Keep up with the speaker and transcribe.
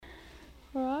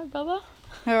Alright, brother.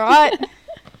 All right.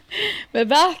 We're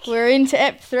back. We're into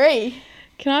EP3.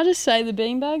 Can I just say the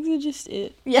beanbags are just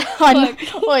it? Yeah, I know.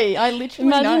 Oi, I literally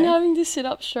Imagine know. having to sit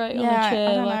up straight on a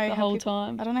chair like the whole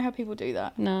time. I don't know how people do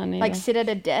that. Nah, neither. Like sit at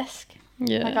a desk.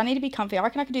 Yeah. Like I need to be comfy. I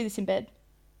reckon I could do this in bed.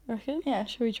 Reckon? Yeah.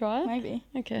 Should we try it? Maybe.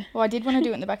 Okay. Well, I did want to do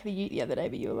it in the back of the ute the other day,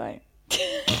 but you were late.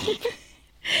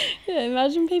 Yeah,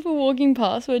 imagine people walking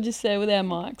past. We're just there with our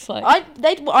mics. Like,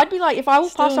 I'd be like, if I walk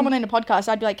past Still- someone in a podcast,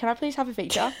 I'd be like, can I please have a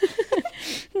feature?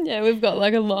 yeah, we've got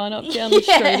like a lineup down the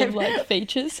street of like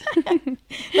features.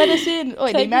 Let us in. Oi,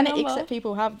 the Take amount your of icks number. that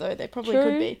people have, though, they probably True.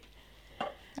 could be.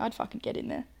 I'd fucking get in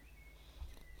there.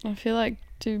 I feel like,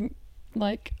 do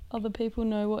like other people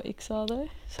know what icks are though?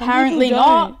 Some Apparently people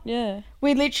not. don't. Yeah.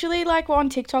 We literally were on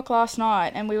TikTok last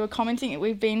night and we were commenting.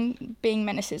 We've been being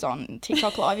menaces on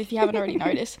TikTok Live if you haven't already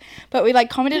noticed. But we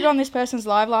commented on this person's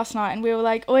live last night and we were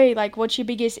like, oi, what's your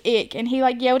biggest ick? And he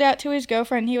yelled out to his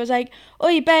girlfriend. He was like,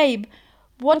 oi, babe,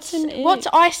 what's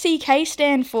ICK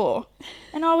stand for?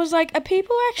 And I was like, are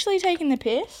people actually taking the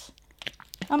piss?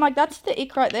 I'm like, that's the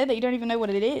ick right there that you don't even know what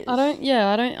it is.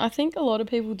 I think a lot of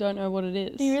people don't know what it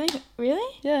is. Do you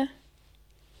really? Yeah.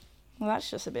 Well, that's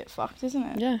just a bit fucked, isn't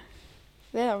it? Yeah.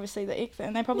 They're obviously the ick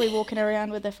then. They're probably walking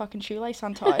around with their fucking shoelace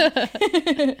untied.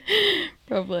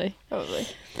 Probably. Probably.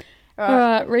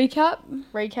 Alright,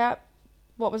 recap.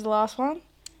 What was the last one?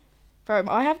 Bro,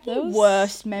 I have the That was-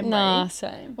 worst memory. Nah,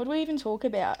 same. What do we even talk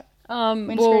about?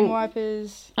 Windscreen Well,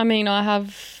 wipers. I mean, I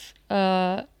have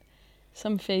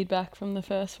some feedback from the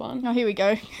first one. Oh, here we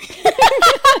go.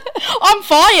 I'm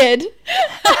fired.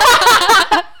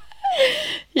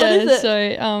 Yeah, is it?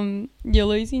 so you're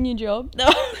losing your job. No.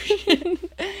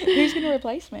 Who's going to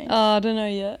replace me? I don't know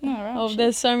yet. Oh, right, Oh, shit.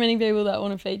 there's so many people that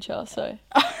want to feature, so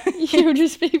you'll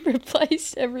just be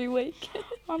replaced every week.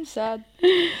 I'm sad.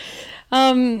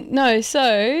 No,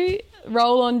 so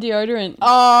roll on deodorant.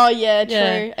 Oh, yeah, true.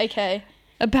 Yeah. Okay.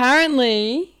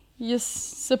 Apparently, you're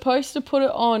supposed to put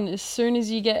it on as soon as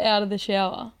you get out of the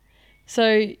shower.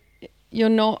 So you're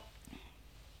not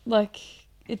like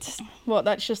it's What,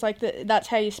 that's just that's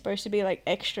how you're supposed to be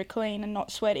extra clean and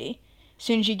not sweaty. As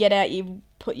soon as you get out, you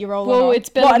put your roll on. Well, it's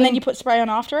better What, and then than- you put spray on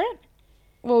after it?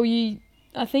 well,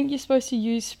 I think you're supposed to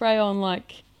use spray on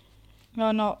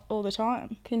No, not all the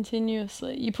time.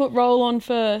 continuously. You put roll on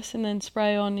first and then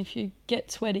spray on if you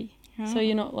get sweaty. So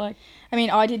you're not I mean,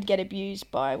 I did get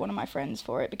abused by one of my friends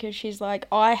for it because she's like,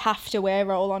 I have to wear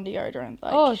roll-on deodorant.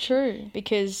 oh, true.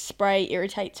 Because spray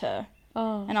irritates her.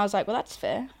 Oh. And I was like, well, that's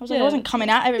fair. I was like, Yeah, I wasn't that's coming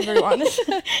at everyone.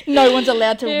 No one's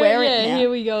allowed to wear it now. Here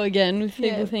we go again with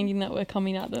people Yeah. thinking that we're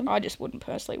coming at them. I just wouldn't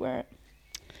personally wear it.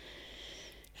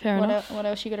 Fair enough. What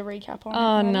else you got to recap on?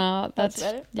 Oh, Maddie? nah, that's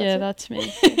about it? yeah, That's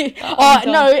that's me. Oh, I'm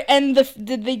done. no, and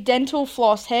the dental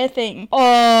floss hair thing.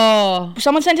 Oh,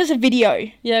 Someone sent us a video.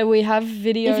 yeah, we have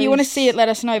videos. If you want to see it, let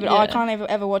us know, but I Yeah. can't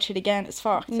ever watch it again. It's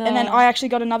fucked. No. And then I actually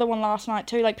got another one last night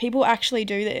too. People actually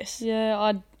do this.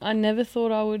 Yeah, I never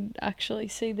thought I would actually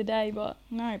see the day, but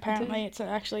No, apparently it's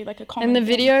actually a common and the thing.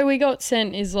 video we got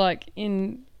sent is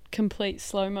in complete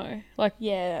slow-mo.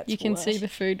 Yeah, that's You can worse. see the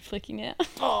food flicking out.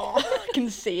 Oh, I can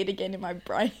see it again in my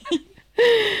brain.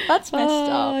 That's messed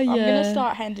up. I'm yeah. gonna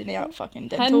start handing out fucking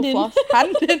dental Handing. floss.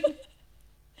 Handing.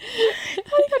 I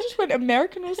think I just went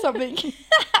American or something.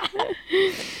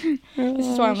 This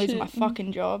is why I'm losing my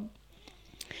fucking job.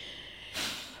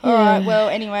 Alright, well,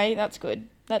 anyway, that's good.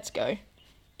 Let's go.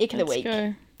 Ick of the week.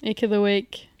 Go. Ick of the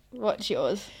week. What's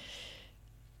yours?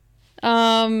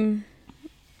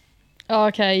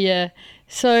 Okay, yeah.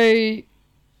 So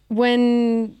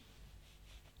when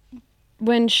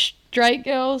straight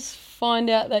girls find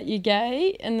out that you're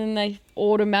gay and then they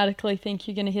automatically think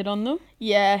you're going to hit on them,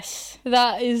 Yes.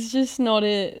 that is just not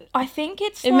it. I think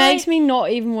it's It makes me not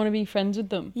even want to be friends with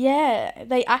them. Yeah,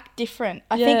 they act different.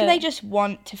 I think Yeah. they just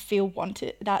want to feel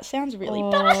wanted. That sounds really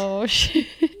bad. Oh, shit.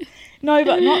 No,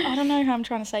 but not. I don't know how I'm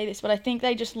trying to say this, but I think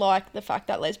they just like the fact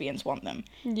that lesbians want them.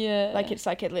 Yeah. It's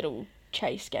a little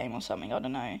chase game or something. I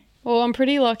don't know. Well, I'm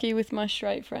pretty lucky with my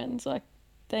straight friends.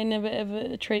 They never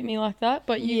ever treat me like that.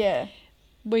 But Yeah.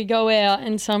 we go out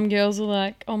and some girls are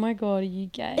like, "Oh my god, are you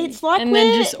gay?" It's like and then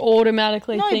we're- just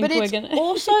automatically No, think but we're it's gonna.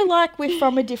 also like we're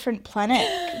from a different planet.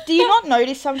 Do you not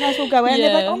notice sometimes we'll go out and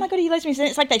they're like, Yeah. "Oh my god, are you lesbians?" And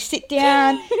it's like they sit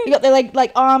down, they got their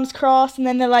arms crossed, and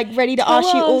then they're ready to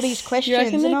ask you all these questions. You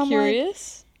reckon and they're I'm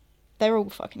curious? they're all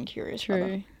fucking curious. True.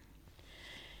 Brother.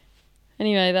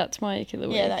 Anyway, that's my ick of the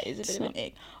week. Yeah, that is a bit of an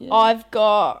ick. yeah. I've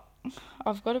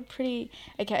got a pretty...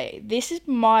 Okay,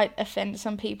 might offend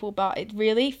some people, but it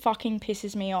really fucking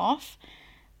pisses me off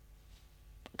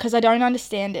because I don't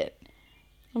understand it.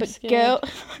 I'm But scared.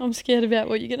 I'm scared about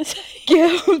what you're gonna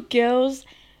say. girls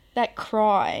that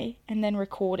cry and then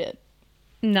record it.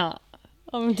 Nah.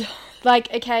 I'm done.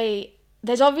 Like, okay,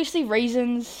 there's obviously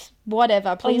reasons,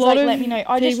 whatever. Please, A lot like, of let me know.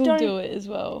 I just people don't... do it as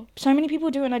well. So many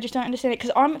people do it and I just don't understand it.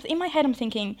 Because in my head, I'm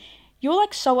thinking, you're,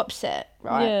 like, so upset,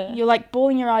 right? Yeah. You're, like,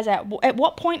 bawling your eyes out. At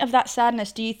what point of that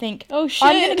sadness do you think, Oh, shit.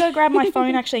 I'm going to go grab my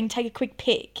phone, actually, and take a quick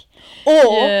pic? Or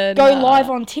Yeah, go nah. live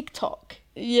on TikTok?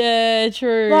 Yeah,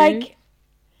 true. Like...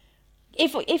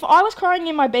 If I was crying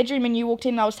in my bedroom and you walked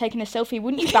in and I was taking a selfie,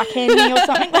 wouldn't you backhand me or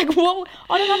something? Like, what?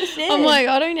 I don't understand. I'm like,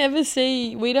 I don't ever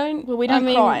see... We don't cry.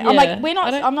 Yeah, I'm like,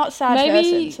 I'm not a sad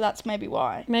maybe, person, so that's maybe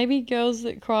why. Maybe girls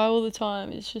that cry all the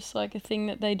time, it's just like a thing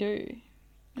that they do.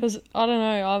 Because, I don't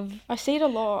know, I see it a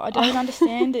lot. I don't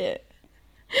understand it.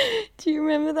 Do you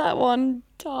remember that one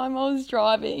time I was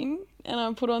driving and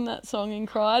I put on that song and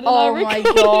cried? And Oh I my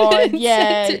god, and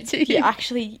yeah. sent it to you.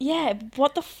 Actually, yeah,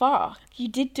 what the fuck? You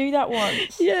did do that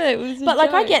once. Yeah, it was But,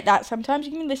 like, I joke. get that. Sometimes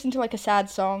you can listen to, like, a sad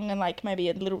song and, like, maybe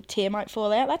a little tear might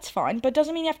fall out. That's fine. But it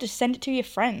doesn't mean you have to send it to your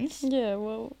friends. Yeah,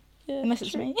 well, yeah. Unless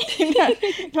it's true. me.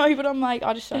 No, but I'm like,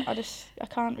 I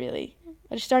can't really,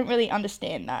 I just don't really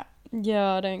understand that.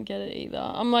 Yeah, I don't get it either.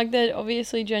 I'm like, they're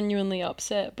obviously genuinely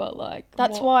upset, but like...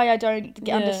 That's what? why I don't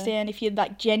Yeah. understand if you're,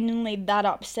 like, genuinely that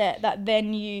upset that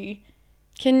then you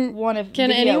Can want to Can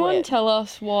video anyone it. tell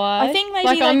us why? I think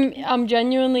maybe, like, I'm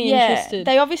genuinely interested.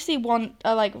 they obviously want,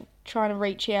 like, trying to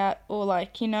reach out or,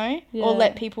 like, you know, Yeah. or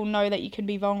let people know that you can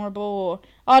be vulnerable or,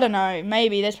 I don't know,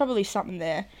 maybe, there's probably something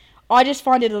there. I just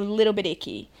find it a little bit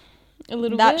icky. A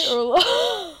little That bit or a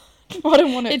lot? I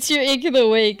don't want to... It's your ick of the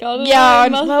week. I don't know. Yeah,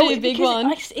 It must well, be a big because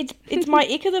one. It's my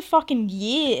ick of the fucking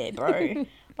year, bro.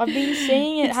 I've been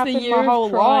seeing it It's the happen year my of whole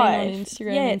crying life. on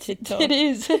Instagram yeah, and TikTok. it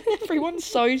is. Everyone's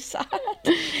so sad.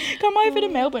 Come over to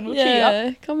Melbourne. We'll cheer you up.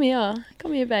 Yeah, come here.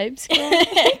 Come here, babes.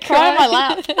 Cry on my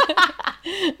lap.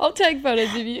 I'll take photos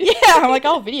of you. Yeah, I'm like,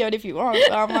 I'll video it if you want.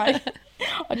 But I'm like,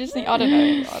 I just think, I don't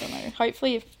know.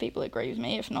 Hopefully if people agree with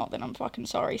me. If not, then I'm fucking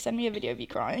sorry. Send me a video of you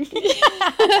crying.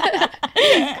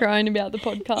 Crying about the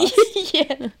podcast.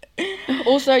 Yeah.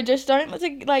 Also, just don't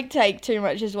like take too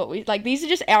much as what we like. These are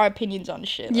just our opinions on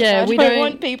shit. Like, Yeah, we don't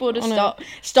want people to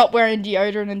stop wearing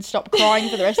deodorant and stop crying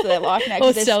for the rest of their life now Or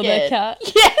because they're sell their scared.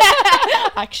 cat. Yeah,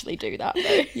 actually do that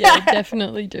though. Yeah,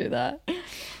 definitely do that.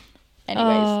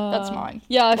 Anyways, that's mine.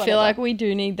 Yeah, I Whatever. feel like we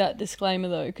do need that disclaimer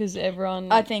though, because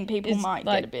everyone. I think people is, might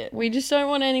like, get a bit. We just don't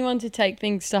want anyone to take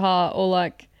things to heart or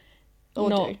like Or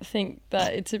not do. think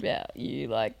that it's about you.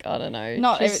 Like, I don't know.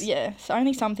 Not just, yeah. So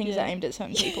only some things Yeah. are aimed at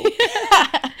certain people.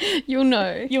 You'll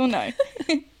know. You'll know,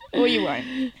 or you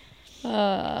won't.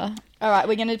 Uh, All right,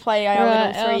 we're gonna play our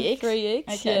little our 3x. 3x.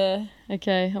 Okay. Yeah.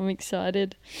 Okay, I'm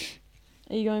excited.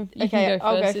 Are you going? You Okay, can go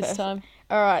I'll first go this first. time.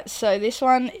 All right, so this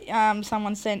one,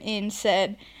 someone sent in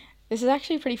said, this is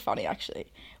actually pretty funny actually.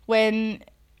 When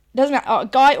doesn't matter,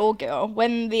 guy or girl,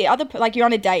 when the other like you're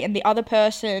on a date and the other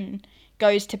person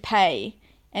goes to pay,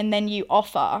 and then you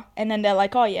offer, and then they're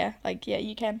like, oh yeah, like yeah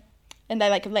you can, and they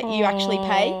like let you actually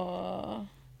pay. Aw.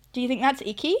 Do you think that's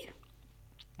icky?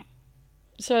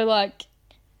 So like,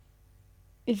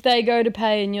 if they go to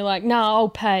pay and you're like, nah, I'll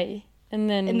pay, and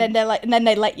then they're like, and then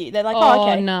they let you. They're like, oh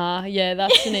okay. nah, yeah,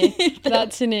 that's an ick.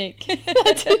 That's an ick.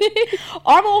 That's an ick.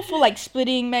 I'm all for like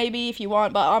splitting maybe if you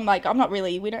want, but I'm like I'm not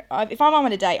really. If I'm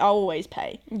on a date, I'll always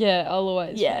pay. Yeah, I'll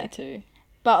always Yeah. pay too.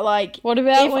 But like, What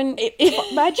about if, when?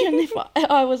 if imagine if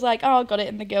I was like, oh, I got it,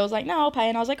 and the girl's like, no, I'll pay,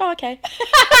 and I was like, oh, okay.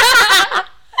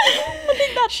 I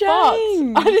think that's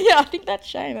Shame. Yeah, I think that's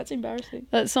shame. That's embarrassing.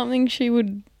 That's something she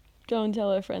would go and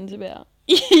tell her friends about.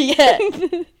 Yeah.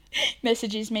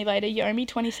 Messages me later. You owe me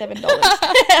 $27.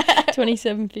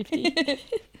 $27.50.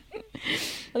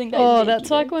 I think. Oh, that's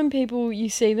like when people you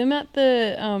see them at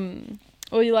the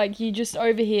or you just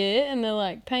overhear and they're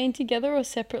like paying together or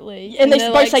separately, and they they're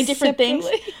both like, say different things.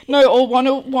 separately. No, or one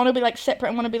will be like separate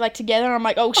and one will be like together. And I'm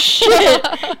like, oh shit,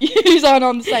 you aren't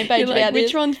on the same page You're like, about which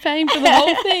this. one's paying for the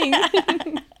whole thing?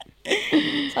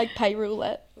 It's like pay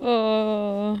roulette.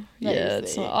 Oh, That yeah. is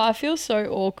It's the- not, I feel so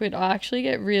awkward. I actually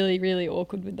get really, really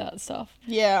awkward with that stuff.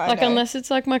 Yeah, Like, I know. unless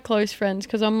it's like my close friends,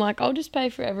 because I'm like, I'll just pay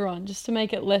for everyone just to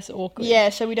make it less awkward. Yeah,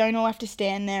 so we don't all have to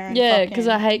stand there and Yeah, fucking... because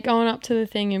I hate going up to the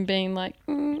thing and being like,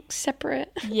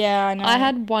 separate. Yeah, I know. I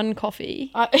had one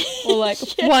coffee or like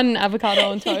Yeah. one avocado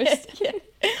on toast. Yeah.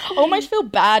 I almost feel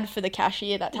bad for the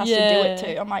cashier that has to do Yeah. it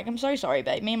too. I'm like, I'm so sorry,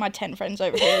 babe. Me and my 10 friends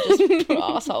over here are just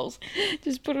assholes.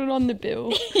 Just put it on the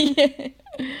bill. Yeah.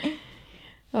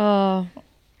 Oh, All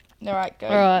right, go.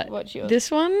 all right. What's yours?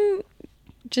 This one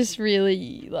just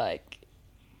really like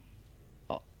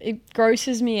it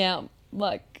grosses me out.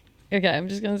 Like, okay, I'm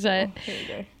just gonna say it.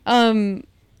 Here we go.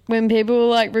 When people are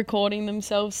like recording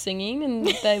themselves singing and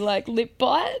they like lip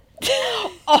bite.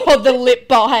 Oh, the lip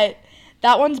bite.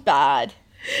 That one's bad.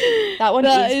 That one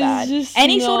is bad.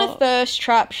 Any sort of thirst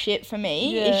trap shit for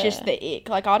me is just the ick.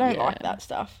 Like, I don't like that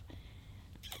stuff.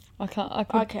 I can't.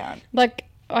 I can't. Like,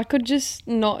 I could just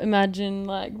not imagine,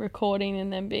 like, recording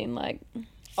and then being like...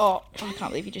 Oh, I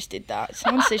can't believe you just did that.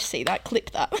 Someone should see that. Clip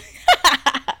that.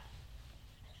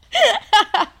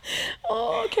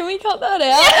 Oh, can we cut that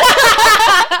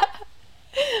out?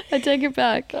 I take it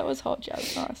back. That was hot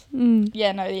jazz. Nice.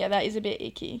 Yeah, that is a bit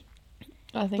icky.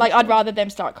 I think like, I'd rather them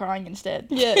start crying instead.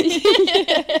 Yeah.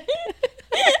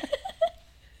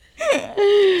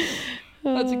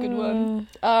 That's a good one.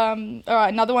 All right,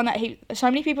 another one that so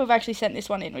many people have actually sent this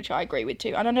one in, which I agree with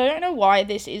too. And I don't know why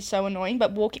this is so annoying,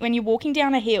 but when you're walking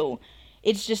down a hill,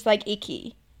 it's just like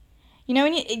icky. You know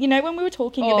when we were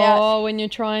talking about when you're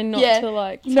trying not to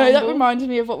like tumble. No, that reminds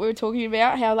me of what we were talking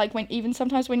about, how like even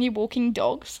sometimes when you're walking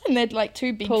dogs and they're like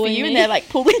too big for you and they're like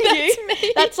pulling you.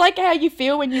 Me. That's like how you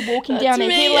feel when you're walking down a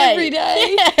hill every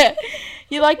day. Yeah.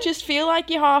 You like just feel like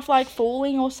you're half like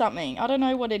falling or something. I don't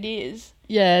know what it is.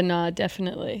 Yeah, no,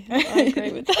 definitely. I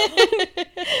agree with that.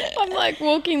 I'm like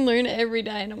walking Luna every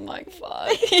day and I'm like,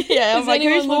 fuck. Yeah, I'm like,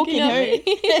 who's walking who?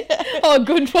 Oh,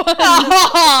 good one.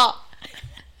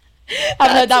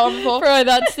 I've heard that one before. Bro,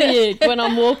 that's the ick. When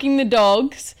I'm walking the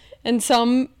dogs and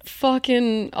some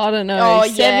fucking, I don't know,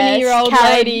 70-year-old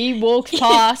lady walks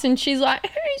past and she's like,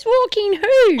 who's walking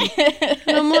who?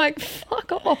 And I'm like,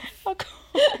 fuck off. Fuck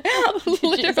off.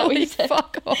 Literally,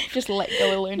 fuck off. Just let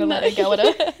go of Luna, let her go at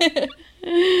her.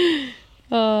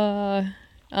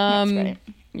 That's great.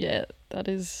 Yeah, that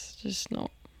is just not.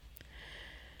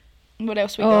 What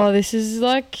else we got? Oh, this is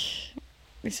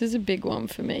a big one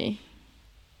for me.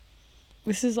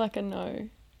 This is like a no.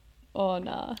 Oh,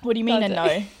 nah. What do you mean a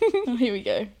no? Oh, here we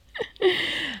go.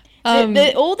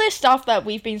 All this stuff that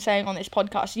we've been saying on this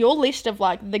podcast, your list of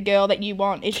like the girl that you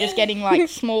want is just getting like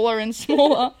smaller and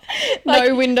smaller. Like,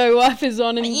 no window wipers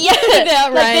on and like,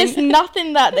 without rain. There's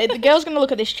nothing that the girl's gonna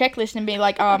look at this checklist and be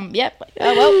like, yep,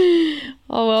 oh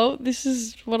well, this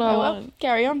is what I want.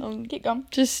 Carry on, keep going.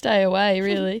 Just stay away,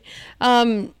 really.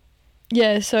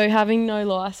 Yeah. So having no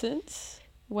license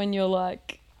when you're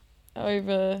like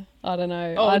over, I don't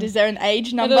know. Oh, is there an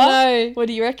age number? I don't know. What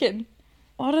do you reckon?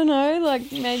 I don't know, like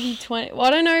maybe 20. Well,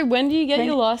 I don't know. When do you get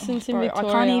your license in Victoria?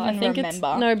 I can't even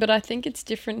remember. No, but I think it's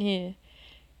different here.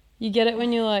 You get it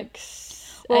when you're like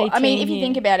 18 I mean, if here. you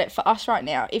think about it, for us right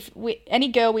now, if any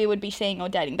girl we would be seeing or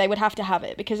dating, they would have to have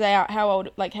it because they are how old,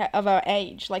 like of our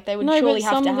age. Like they would surely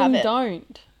have to have it. No, but some of them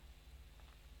don't.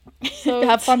 So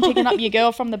have fun picking up your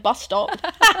girl from the bus stop.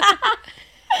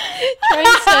 Train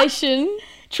station.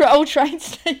 Train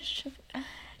station.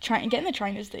 Getting the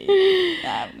trainers, do you?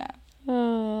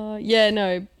 No. Yeah,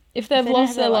 no. If they've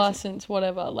lost their license,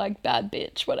 whatever. Like, bad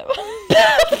bitch, whatever.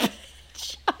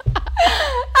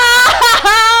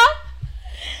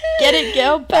 Get it,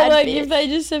 girl? Bad like, bitch. if they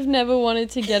just have never wanted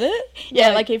to get it. Yeah,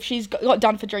 like if she's got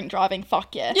done for drink driving,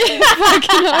 fuck yeah. Yeah,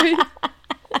 fucking no.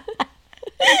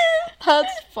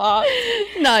 That's fucked.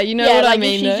 No, you know what I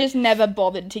mean, she's just never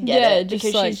bothered to get it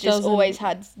because like, she's just always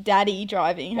had daddy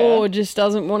driving her. Or just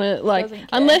doesn't want to, like,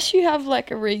 unless you have, like,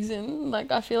 a reason.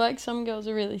 Like, I feel like some girls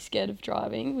are really scared of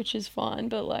driving, which is fine,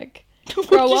 but, like, grow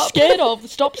what are you up. Scared of? The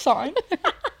stop sign?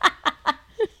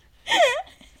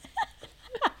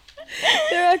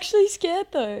 They're actually scared,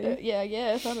 though. Yeah, I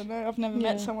guess. I don't know. I've never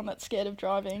met someone that's scared of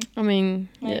driving. I mean,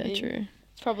 maybe. Yeah, true.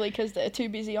 It's probably because they're too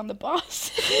busy on the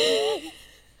bus.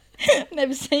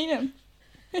 Never seen him.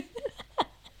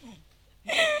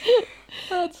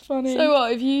 That's funny. So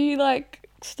what, if you like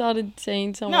started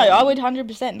seeing someone? No, I would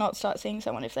 100% not start seeing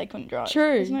someone if they couldn't drive.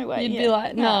 True. There's no way. You'd be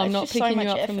like, no, I'm not picking you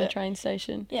up effort from the train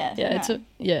station. Yeah. Yeah,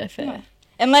 no. Fair. No.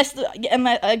 Unless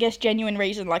I guess genuine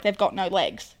reason, like they've got no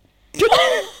legs.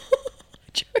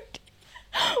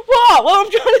 What? Well, I'm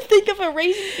trying to think of a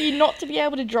reason for you not to be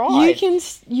able to drive.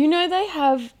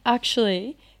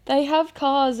 They have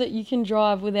cars that you can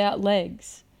drive without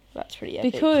legs. That's pretty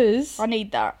epic. Because I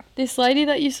need that. This lady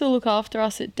that used to look after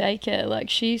us at daycare, like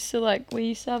we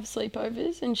used to have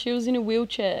sleepovers and she was in a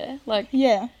wheelchair. Like,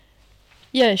 yeah,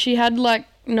 she had like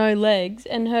no legs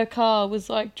and her car was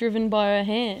like driven by her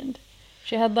hand.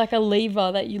 She had like a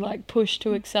lever that you like push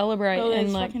to accelerate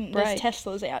and like brake. There's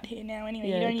Teslas out here now anyway.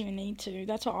 Yeah. You don't even need to.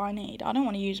 That's what I need. I don't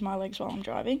want to use my legs while I'm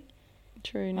driving.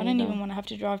 True. I don't even want to have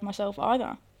to drive myself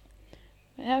either.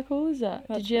 How cool is that?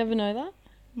 Did you ever know that?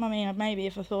 I mean, maybe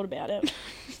if I thought about it.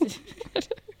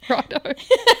 Righto.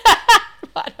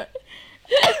 Righto.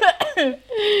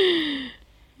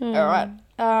 Alright.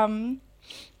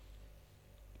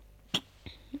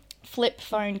 Flip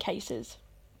phone cases.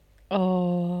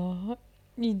 Oh,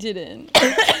 you didn't.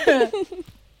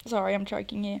 Sorry, I'm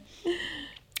choking here.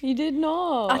 You did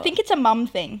not. I think it's a mum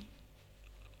thing.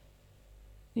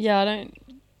 Yeah,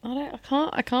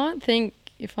 I can't think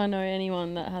if I know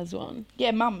anyone that has one.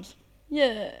 Yeah, mums.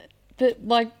 Yeah. But,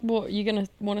 like, what, you're going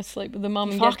to want to sleep with the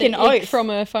mum and Fucking get the ick oath. from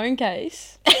her phone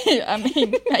case? I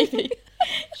mean, maybe.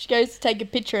 She goes to take a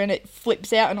picture and it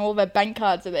flips out and all of her bank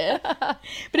cards are there. But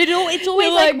it's always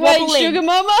You're like wobbling. Wait, sugar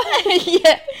mama?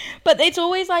 Yeah. But it's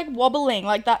always like wobbling.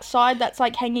 Like that side that's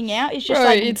like hanging out is just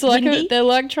like it's windy. like they're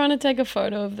like trying to take a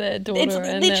photo of their daughter. It's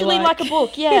and literally they're like a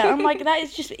book. Yeah. I'm like, that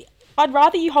is just... I'd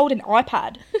rather you hold an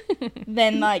iPad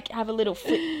than like have a little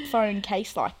flip phone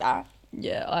case like that.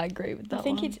 Yeah, I agree with that. I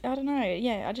think one. I don't know.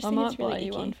 Yeah, I just think it's really buy you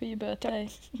icky. one for your birthday.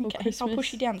 Or Okay, Christmas. I'll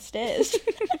push you downstairs.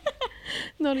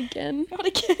 Not again. Not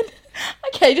again.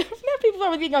 Okay, now people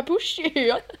probably think I pushed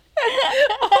you.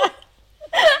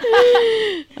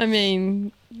 I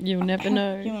mean, you'll never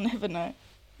know. You'll never know.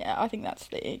 Yeah, I think that's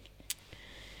the ick.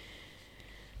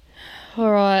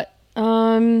 All right.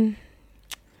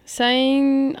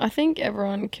 Saying, I think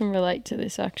everyone can relate to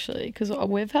this actually, because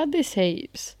we've had this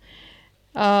heaps.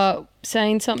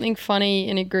 Saying something funny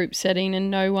in a group setting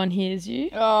and no one hears you.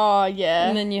 Oh, yeah.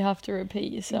 And then you have to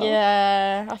repeat yourself.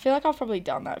 Yeah, I feel like I've probably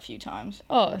done that a few times.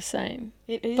 Oh, same.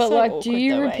 It is But so like, awkward, do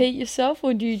you though, repeat yourself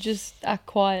or do you just act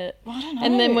quiet? I don't know.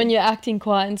 And then when you're acting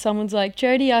quiet and someone's like,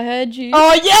 Jodie, I heard you.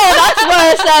 Oh, yeah, that's what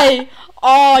I say.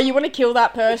 Oh, you want to kill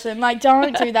that person. Like,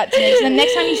 don't do that to me. So the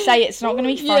next time you say it, it's not going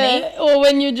to be funny. Yeah, or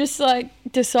when you're just like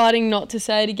deciding not to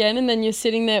say it again and then you're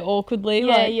sitting there awkwardly.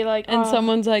 Yeah, you're like, and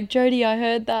someone's like, Jodie, I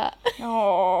heard that.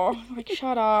 Oh, like,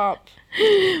 shut up.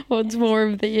 What's more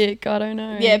of the ick? I don't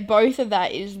know. Yeah, both of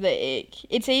that is the ick.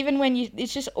 It's even when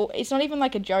it's not even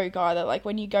like a joke either. Like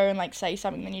when you go and like say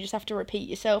something, then you just have to repeat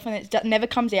yourself and it never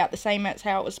comes out the same as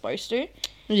how it was supposed to.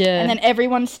 Yeah. And then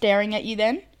everyone's staring at you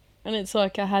then. And it's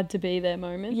like a had to be there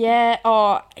moment. Yeah.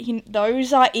 Oh,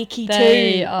 those are icky too.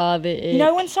 They are the ick. You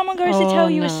know when someone goes to tell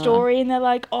you a nah. story and they're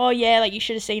like, oh yeah, like you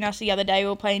should have seen us the other day,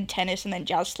 we were playing tennis and then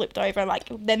Jazz slipped over, like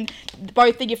then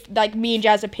both of you, like me and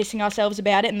Jazz are pissing ourselves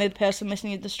about it and the person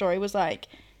listening to the story was like,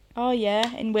 oh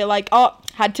yeah, and we're like, oh,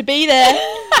 had to be there.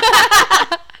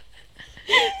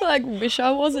 Like, wish I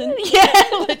wasn't.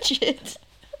 Yeah, legit.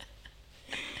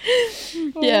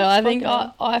 Yeah, I think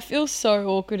I feel so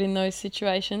awkward in those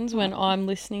situations when I'm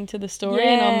listening to the story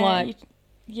and I'm like,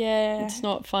 yeah, it's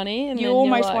not funny. And you then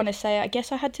almost like, want to say, I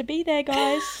guess I had to be there,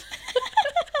 guys.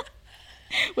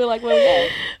 We're like, well, yeah.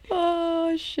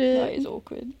 Oh, shit. That is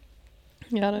awkward.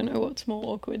 Yeah, I don't know what's more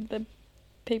awkward, the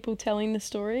people telling the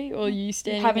story or you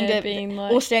standing Having there to, being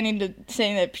like... or standing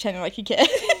there pretending like you care.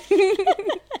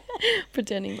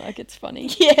 pretending like it's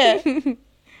funny. Yeah.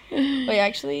 Wait,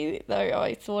 actually, though,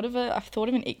 I've thought of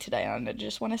an ick today, and I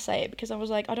just want to say it because I was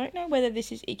like, I don't know whether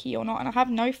this is icky or not, and I have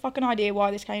no fucking idea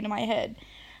why this came to my head.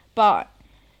 But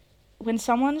when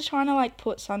someone's trying to like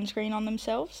put sunscreen on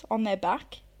themselves on their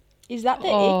back, is that the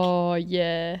ick? Oh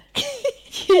yeah.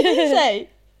 What did you say?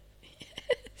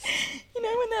 You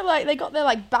know when they're like they got their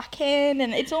like backhand,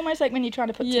 and it's almost like when you're trying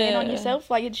to put tan on yourself,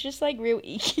 like it's just like real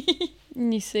icky.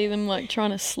 And you see them like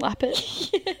trying to slap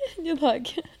it. Yeah. You're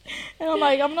like, and I'm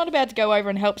like, I'm not about to go over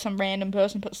and help some random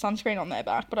person put sunscreen on their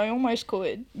back, but I almost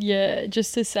could. yeah,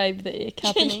 just to save the ick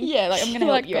happening. Yeah, like I'm gonna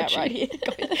help you out got right here.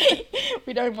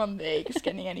 We don't want the icks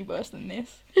getting any worse than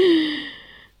this.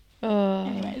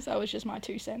 Anyways, that was just my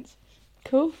 2 cents.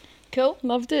 Cool.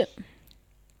 Loved it.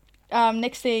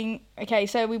 Next thing, okay,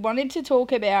 so we wanted to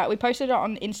talk about, we posted it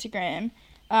on Instagram,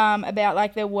 about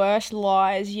like the worst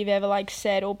lies you've ever like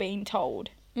said or been told.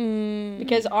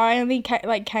 Because I only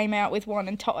came out with one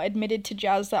and admitted to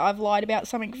Jazz that I've lied about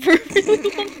something for a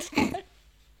really long time.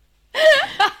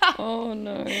 Oh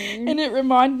no. And it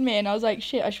reminded me, and I was like,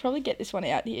 shit, I should probably get this one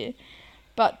out here.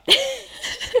 But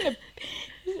it's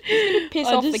gonna piss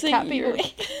off the cat people.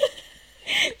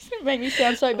 It's gonna make me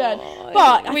sound so bad. Oh,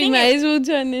 but we may as well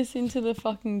turn this into the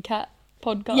fucking cat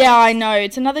podcast. Yeah, I know.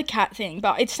 It's another cat thing,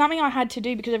 but it's something I had to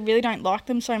do because I really don't like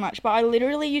them so much. But I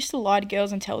literally used to lie to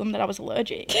girls and tell them that I was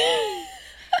allergic.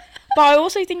 But I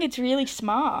also think it's really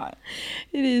smart.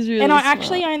 It is really and I smart.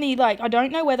 actually only, I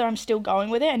don't know whether I'm still going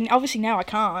with it. And obviously now I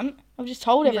can't. I've just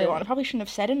told everyone. I probably shouldn't have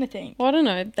said anything. Well, I don't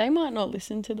know. They might not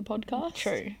listen to the podcast.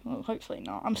 True. Well, hopefully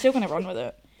not. I'm still going to run with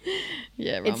it.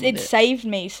 Yeah, It saved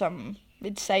me some...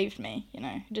 It saved me,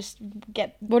 just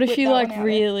get... What if you,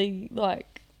 really,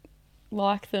 like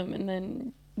them and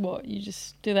then,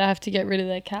 do they have to get rid of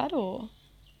their cat or?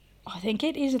 I think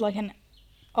it is, an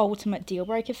ultimate deal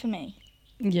breaker for me.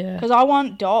 Yeah. Because I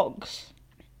want dogs.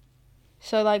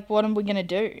 So, what are we going to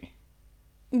do?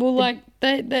 Well, like,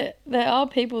 there are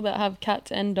people that have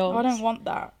cats and dogs. I don't want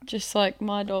that. Just like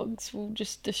my dogs will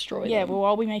just destroy them. Yeah, well,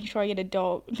 I'll be making sure I get a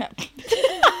dog. No.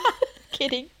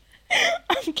 Kidding.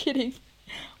 I'm kidding.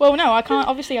 Well, no, I can't.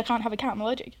 Obviously, I can't have a cat. I'm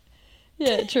allergic.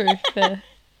 Yeah, true. Fair.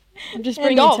 I'm just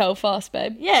bringing Telfast,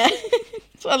 babe. Yeah.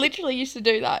 So I literally used to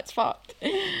do that. It's fucked.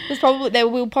 There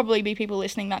will probably be people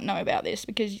listening that know about this,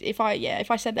 because if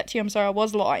I said that to you, I'm sorry, I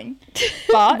was lying.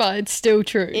 But it's still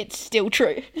true. It's still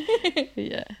true.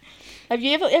 Yeah. Have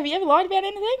you ever lied about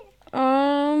anything?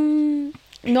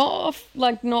 Not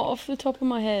off the top of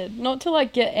my head. Not to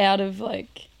like get out of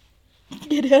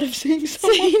seeing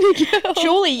someone. A girl.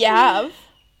 Surely you have.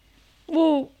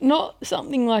 Well, not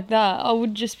something like that. I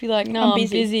would just be like, no, I'm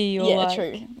busy. Or yeah,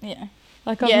 true. Yeah.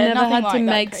 Like, I've never had to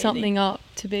make something up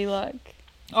to be like...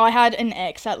 I had an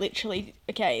ex that literally...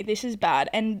 Okay, this is bad.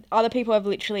 And other people have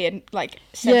literally, like,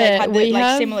 said they've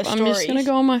had similar stories. I'm just going to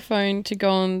go on my phone to go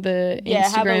on the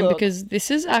Instagram, because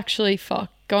this is actually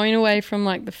going away from,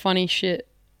 like, the funny shit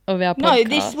of our podcast. No,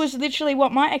 this was literally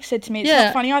what my ex said to me. It's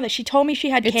not funny either. She told me she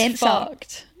had cancer.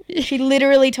 Fucked. She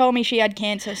literally told me she had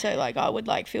cancer, so, like, I would,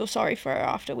 like, feel sorry for her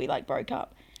after we, like, broke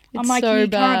up. I'm like, you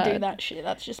can't do that shit.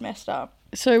 That's just messed up.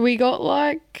 So we got,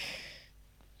 like,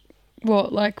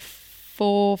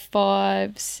 4,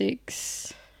 5,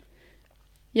 6...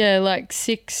 Yeah, like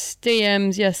 6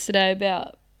 DMs yesterday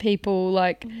about people,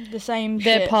 like... The same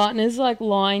their shit. partners, like,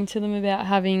 lying to them about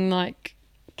having, like,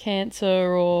 cancer,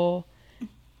 or...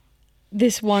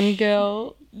 This one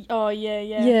girl... Oh, yeah.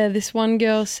 Yeah, this one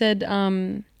girl said,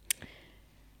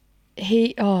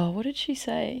 what did she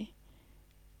say?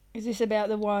 Is this about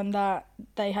the one that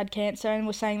they had cancer and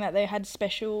were saying that they had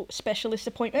specialist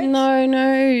appointments?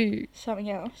 No. Something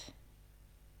else.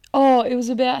 Oh, it was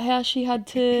about how she had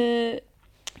to...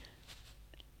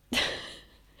 I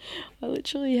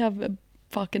literally have a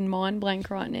fucking mind blank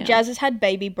right now. Jazz has had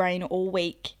baby brain all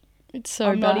week. It's so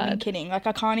I'm bad. not even kidding. Like,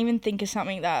 I can't even think of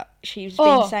something that she's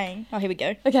been saying. Oh, here we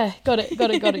go. Okay, got it.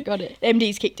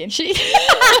 MD's kicked in.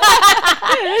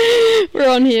 We're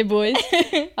on here, boys.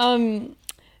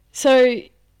 So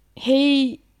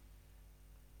he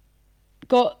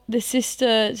got the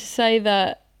sister to say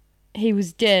that he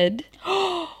was dead.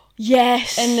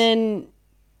 Yes. And then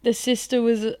the sister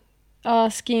was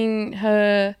asking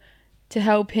her to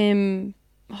help him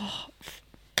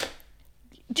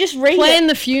just read plan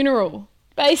the funeral,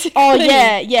 basically. Oh,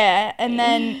 yeah. And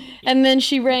then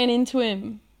she ran into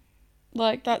him.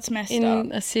 Like, that's messed up.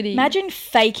 In a city. Imagine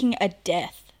faking a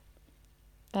death.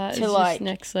 That to, is like, just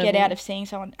next level. Get out of seeing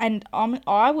someone. And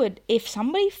I would, if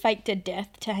somebody faked a death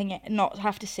to not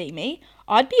have to see me,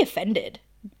 I'd be offended.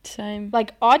 Same.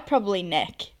 Like, I'd probably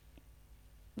neck.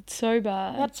 It's so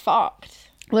bad. That's fucked.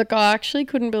 Look, I actually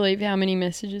couldn't believe how many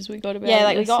messages we got about it. Yeah,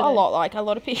 like, yesterday. we got a lot. Like, a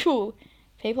lot of people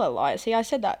are liars. See, I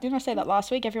said that. Didn't I say that last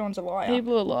week? Everyone's a liar.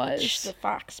 People are liars. Just the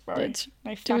facts, bro.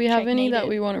 Do we have any that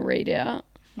we want to read out?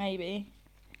 Maybe.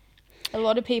 A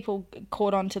lot of people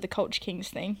caught on to the Culture Kings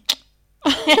thing.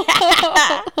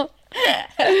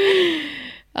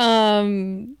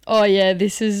 Oh yeah,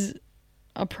 this is,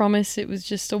 I promise it was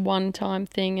just a one-time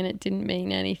thing and it didn't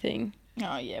mean anything.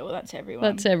 Oh yeah, well that's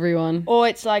everyone. Or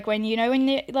it's like when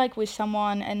you're like with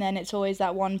someone and then it's always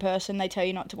that one person they tell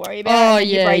you not to worry about, and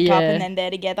you break up and then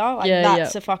they're together. Like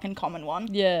that's a fucking common one.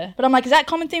 Yeah. But I'm like, is that a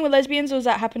common thing with lesbians, or does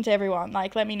that happen to everyone?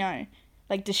 Like, let me know.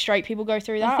 Like, do straight people go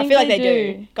through that? I feel like they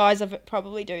do. Guys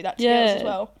probably do that to girls as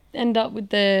well. End up with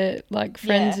their, like,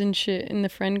 friends and shit in the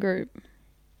friend group.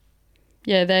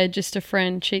 Yeah, they're just a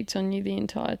friend, cheats on you the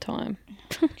entire time.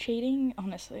 Cheating?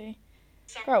 Honestly.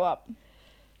 Grow up.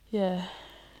 Yeah.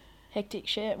 Hectic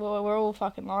shit. Well, we're all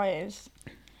fucking liars.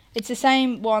 It's the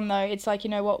same one, though. It's like, you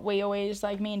know what, we always,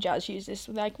 like, me and Jazz use this.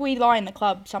 Like, we lie in the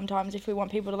club sometimes if we want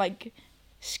people to, like,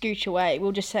 scooch away.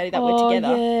 We'll just say that we're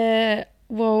together. Yeah.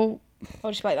 Well...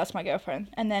 I'll just be like, that's my girlfriend.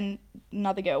 And then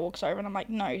another girl walks over and I'm like,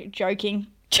 no, joking.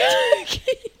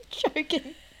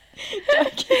 Joking.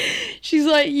 She's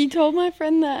like, you told my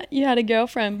friend that you had a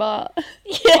girlfriend, but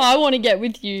I want to get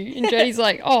with you. And Jody's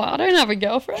like, oh, I don't have a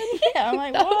girlfriend. Yeah, I'm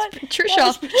like, what?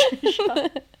 Patricia.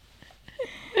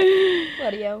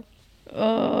 Bloody hell.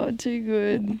 Oh, too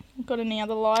good. Got any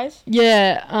other lies?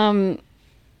 Yeah,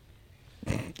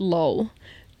 lol.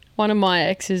 One of my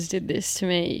exes did this to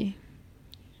me.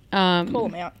 Call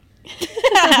him out.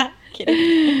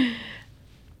 Kidding.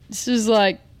 This was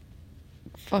like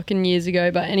fucking years ago,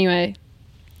 but anyway,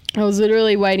 I was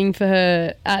literally waiting for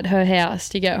her at her house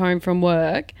to get home from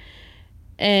work,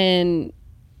 and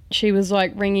she was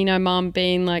like ringing her mum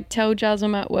being like, tell Jazz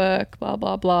I'm at work, blah,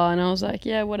 blah, blah. And I was like,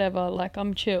 yeah, whatever. Like,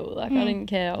 I'm chill. Like, I didn't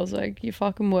care. I was like, you're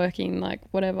fucking working, like,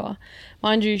 whatever.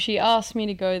 Mind you, she asked me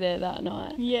to go there that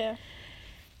night. Yeah.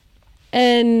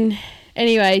 And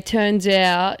anyway, turns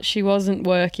out she wasn't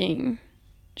working.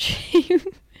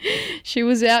 She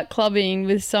was out clubbing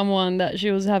with someone that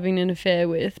she was having an affair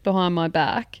with behind my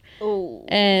back. Ooh.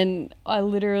 And I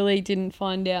literally didn't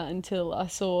find out until I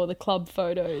saw the club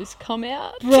photos come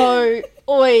out. Bro,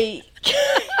 oi.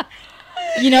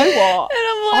 You know what? And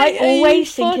I'm like, I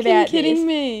always think about kidding this.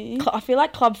 Me? I feel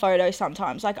like club photos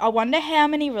sometimes. Like, I wonder how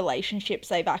many relationships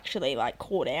they've actually, like,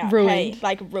 caught out. Ruined. Hey,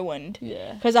 like, ruined.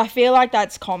 Yeah. Because I feel like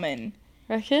that's common.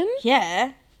 Reckon?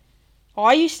 Yeah.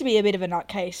 I used to be a bit of a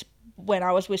nutcase when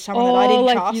I was with someone that I didn't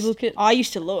like trust. You look at... I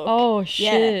used to look. Oh,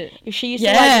 shit. Yeah. If she used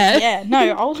to, like... Yeah.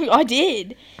 No, I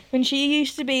did. When she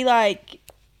used to be, like...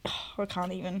 I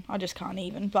just can't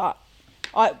even. But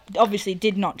I obviously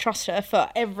did not trust her for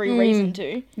every reason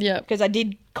to. Yeah. Because I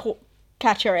did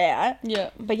catch her out. Yeah.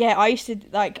 But yeah, I used to,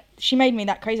 like... She made me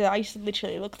that crazy. I used to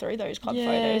literally look through those club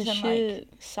photos and, like,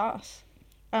 sus.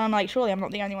 And I'm like, surely I'm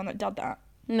not the only one that did that.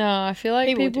 No, I feel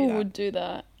like people would do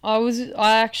that.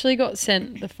 I actually got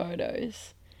sent the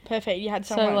photos. Perfect. You had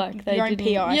someone, so, like, they your own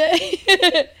PI.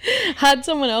 Yeah. Had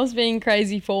someone else being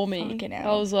crazy for me. Fucking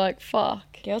hell. I was like,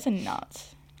 fuck. Girls are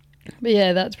nuts. But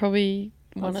yeah, that's probably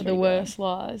one of the worst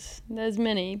lies. There's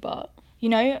many, but... You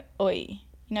know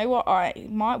what?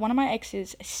 One of my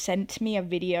exes sent me a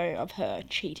video of her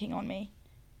cheating on me.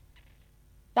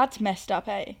 That's messed up,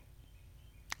 eh?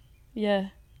 Yeah.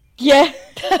 Yeah.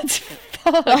 That's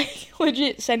fucked. Like,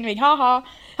 legit send me, ha ha,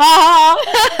 ha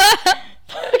ha.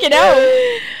 Fucking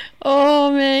hell.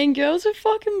 Oh, man, girls are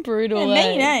fucking brutal, Yeah,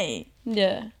 mean, eh?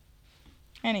 Yeah.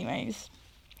 Anyways.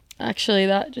 Actually,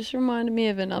 that just reminded me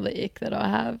of another ick that I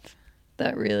have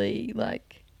that really,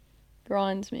 like,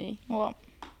 grinds me. What?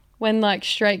 When, like,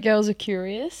 straight girls are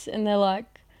curious and they're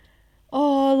like,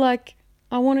 oh, like,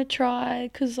 I want to try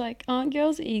because, like, aren't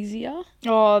girls easier?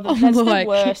 Oh, that's the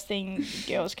worst thing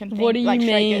girls can think. What do you like, mean?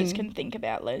 Straight girls can think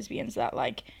about lesbians, that,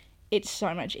 like, it's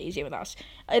so much easier with us.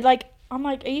 I'm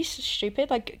like, are you stupid?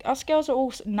 Like, us girls are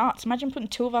all nuts. Imagine putting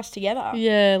two of us together.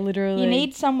 Yeah, literally. You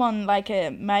need someone, like,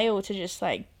 a male to just,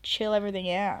 like, chill everything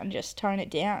out and just tone it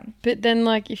down. But then,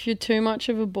 like, if you're too much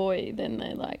of a boy, then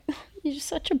they're like, you're just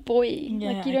such a boy.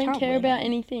 Yeah, like, you don't care about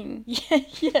anything.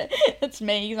 Yeah, that's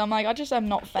me. Because I'm like, I just am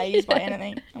not fazed by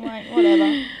anything. I'm like,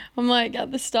 whatever. I'm like,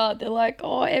 at the start, they're like,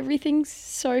 oh, everything's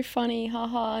so funny,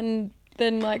 haha. And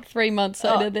then, like, 3 months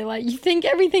later, they're like, you think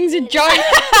everything's a joke?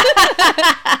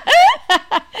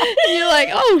 And you're like,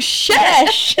 oh, shit. Yeah,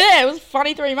 shit. It was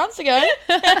funny 3 months ago.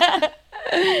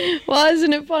 Why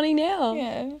isn't it funny now?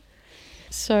 Yeah.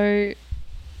 So,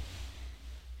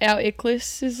 our ick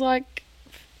list is, like,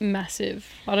 massive.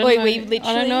 I don't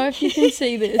know if you can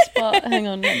see this, but hang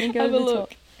on, let me go to the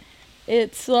top.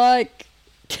 It's like...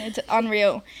 It's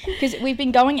unreal. Because we've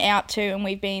been going out too, and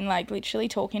we've been, like, literally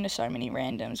talking to so many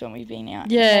randoms when we've been out.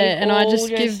 Yeah, and I just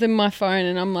give them my phone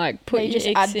and I'm like, put your icks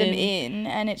in. They just add them in,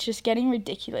 and it's just getting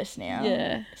ridiculous now.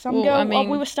 Yeah.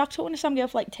 We were stuck talking to some girl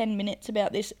for, like, 10 minutes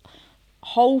about this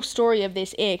whole story of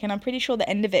this ick, and I'm pretty sure the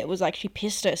end of it was like she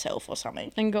pissed herself or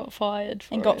something and got fired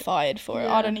for it.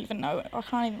 I don't even know it. I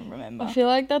can't even remember. I feel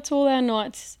like that's all our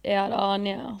nights out are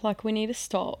now. Like, we need to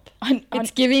stop. It's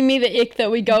giving me the ick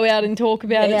that we go out and talk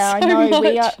about it so much. Yeah, I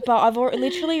know. But I've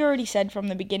literally already said from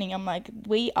the beginning, I'm like,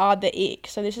 we are the ick,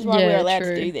 so this is why we're allowed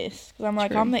to do this. Because I'm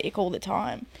like, I'm the ick all the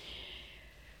time.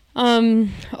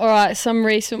 Alright, some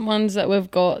recent ones that we've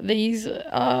got. These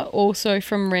are also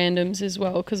from randoms as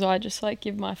well, because I just, like,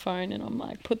 give my phone and I'm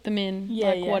like, put them in,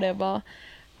 whatever.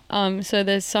 So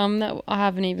there's some that I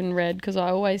haven't even read because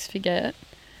I always forget.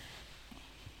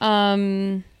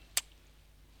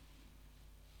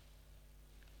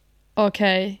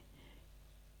 Okay.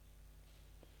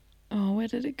 Oh, where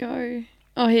did it go?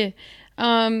 Oh, here.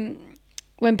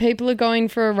 When people are going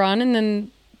for a run and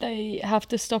then they have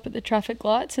to stop at the traffic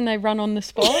lights and they run on the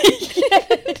spot.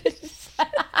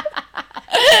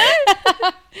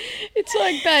 It's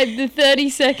like, babe, the 30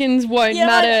 seconds won't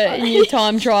matter in your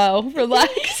time trial.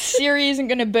 Relax. Siri isn't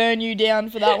going to burn you down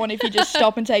for that one if you just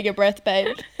stop and take a breath,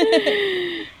 babe.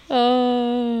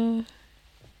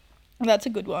 That's a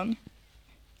good one.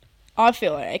 I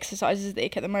feel like exercise is the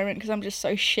ick at the moment because I'm just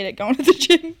so shit at going to the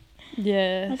gym.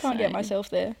 Yeah. I can't get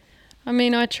myself there. I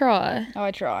mean, I try. Oh, I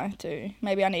try too.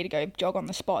 Maybe I need to go jog on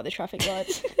the spot at the traffic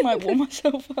lights. Might warm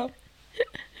myself up.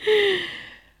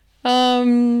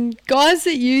 Guys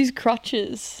that use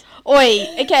crutches. Oi,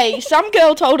 okay, some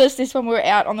girl told us this when we were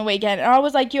out on the weekend, and I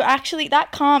was like,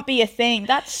 that can't be a thing.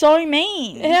 That's so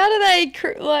mean. How do they,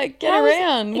 get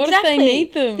around? What if they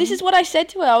need them? This is what I said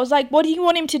to her. I was like, what do you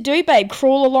want him to do, babe?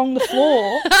 Crawl along the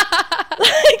floor?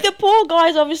 Like, the poor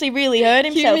guy's obviously really hurt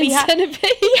himself. Human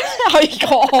centipede. Oh,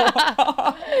 God.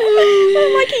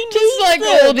 I'm like, he just like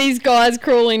them. all these guys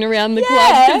crawling around the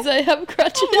club because they have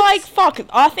crutches. I'm like, fuck,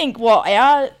 I think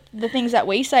the things that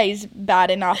we say is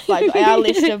bad enough, like our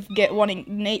list of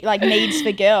needs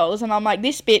for girls, and I'm like,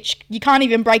 this bitch, you can't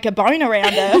even break a bone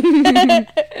around her.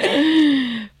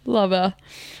 Love her.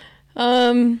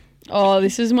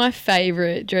 This is my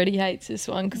favourite. Jodie hates this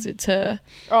one because it's her.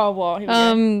 Oh, well, here we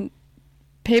go.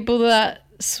 People that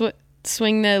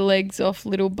swing their legs off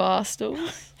little bar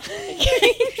stools.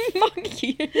 Fuck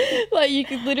you. Like, you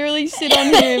could literally sit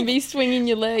on here and be swinging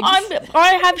your legs.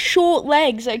 I have short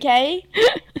legs, okay?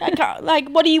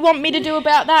 What do you want me to do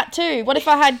about that too? What if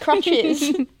I had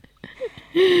crutches?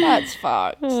 That's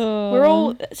fucked.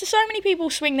 So many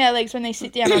people swing their legs when they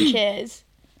sit down on chairs.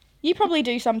 You probably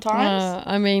do sometimes.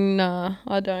 I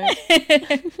don't.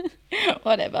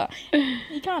 Whatever.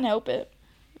 You can't help it.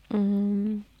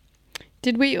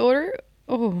 Did we order?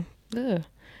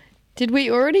 Did we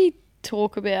already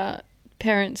talk about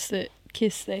parents that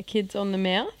kiss their kids on the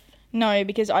mouth? No,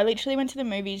 because I literally went to the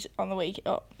movies on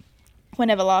the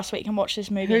whenever last week and watched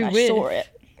this movie and I saw it.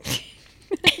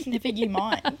 Never you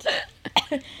mind.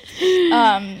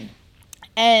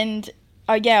 I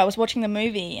was watching the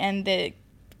movie and the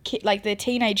kid, like the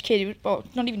teenage kid, well,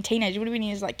 not even teenage, it would have been in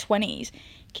his 20s,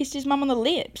 kissed his mum on the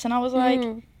lips, and I was like,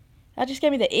 that just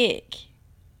gave me the ick.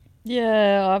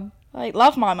 Yeah, I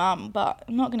love my mum, but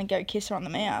I'm not going to go kiss her on the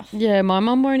mouth. Yeah, my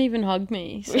mum won't even hug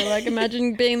me. So,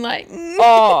 imagine being like...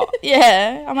 Oh,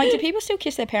 yeah. I'm like, do people still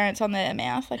kiss their parents on their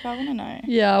mouth? I want to know.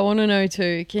 Yeah, I want to know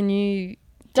too. Can you...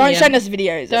 Don't send us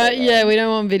videos. Yeah, we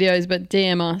don't want videos, but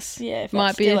DM us. Yeah, if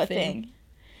might be a thing.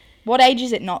 What age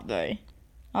is it not, though?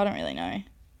 I don't really know.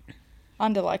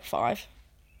 Under, 5.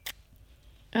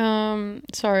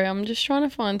 Sorry, I'm just trying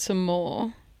to find some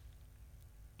more.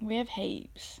 We have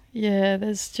heaps. Yeah,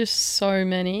 there's just so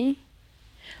many.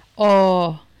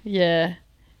 Oh, yeah.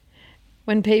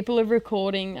 When people are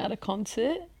recording at a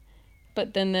concert,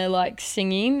 but then they're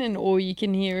singing and all you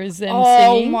can hear is them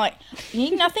singing. Oh my, you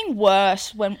need nothing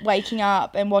worse when waking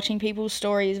up and watching people's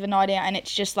stories of a night out and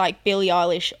it's just Billie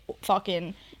Eilish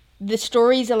fucking... The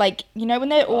stories are when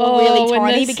they're all really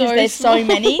tiny because there's so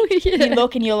many. Yeah. You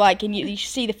look and you're and you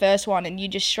see the first one and you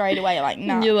just straight away nah.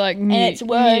 And you're mute, and it's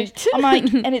worse. Mute.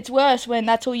 I'm and it's worse when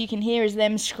that's all you can hear is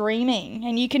them screaming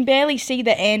and you can barely see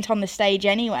the ant on the stage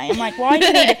anyway. I'm why'd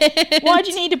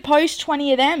you need to post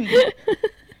 20 of them?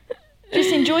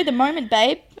 Just enjoy the moment,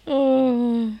 babe.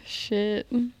 Oh,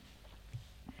 shit.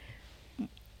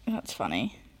 That's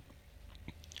funny.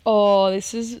 Oh,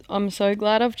 I'm so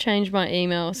glad I've changed my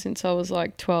email since I was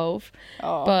 12.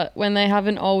 Oh. But when they have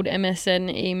an old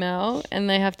MSN email and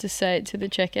they have to say it to the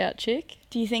checkout chick.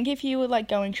 Do you think if you were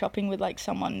going shopping with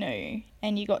someone new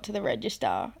and you got to the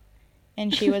register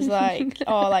and she was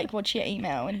what's your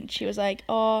email? And she was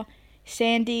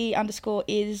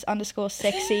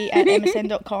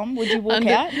Sandy_is_sexy@msn.com. Would you walk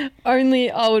out? Only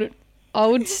I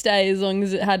would stay as long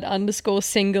as it had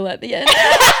 _single at the end.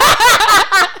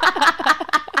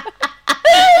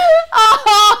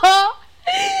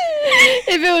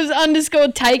 If it was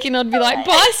 _taken, I'd be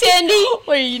bye, Sandy.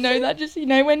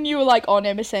 Well, when you were on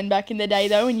MSN back in the day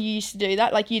though, and you used to do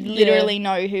that, you'd literally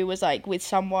know who was with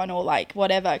someone or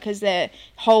whatever, because their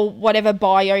whole whatever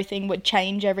bio thing would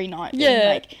change every night.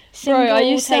 Yeah, single, bro, I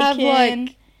used taken. to have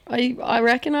I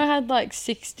reckon I had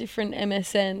 6 different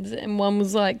MSNs, and one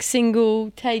was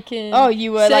single, taken. Oh,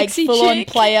 you were sexy full on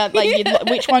player.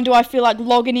 Which one do I feel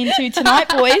logging into tonight,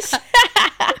 boys?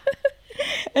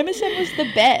 MSN was the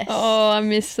best. Oh, I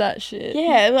miss that shit.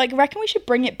 Yeah, reckon we should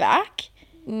bring it back.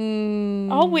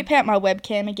 I'll whip out my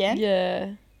webcam again.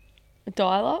 Yeah.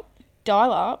 Dial-up?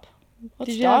 Dial-up?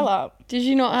 What's dial-up? Did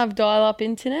you not have dial-up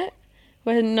internet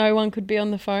where no one could be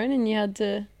on the phone and you had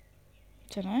to...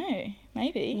 Don't know.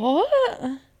 Maybe.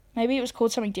 What? Maybe it was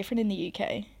called something different in the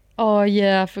UK. Oh,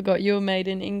 yeah, I forgot you were made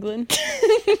in England.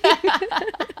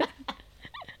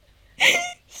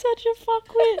 Such a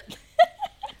fuckwit.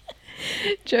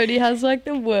 Jodie has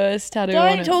the worst tattoo on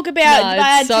it. Don't talk about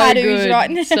bad tattoos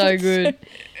right now. So good.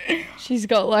 She's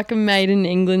got a made in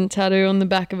England tattoo on the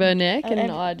back of her neck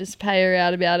and I just pay her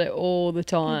out about it all the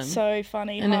time. It's so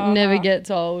funny. And it never gets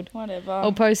old. Whatever.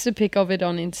 I'll post a pic of it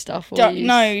on Insta for you.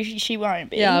 No, she won't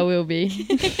be. Yeah, I will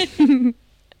be.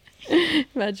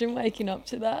 Imagine waking up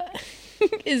to that.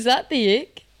 Is that the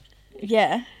ick?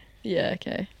 Yeah. Yeah,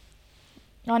 okay.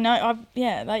 I know.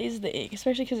 Yeah, that is the ick,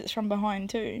 especially because it's from behind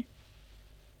too.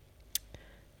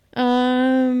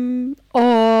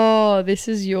 Oh, this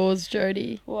is yours,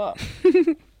 Jodie. What?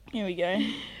 Here we go.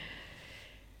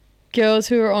 Girls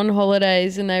who are on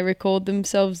holidays and they record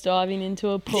themselves diving into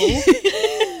a pool.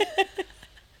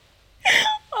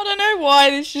 I don't know why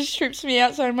this just trips me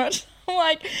out so much. I'm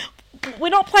like, we're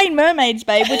not playing mermaids,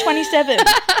 babe. We're 27.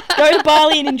 Go to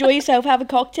Bali and enjoy yourself. Have a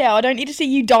cocktail. I don't need to see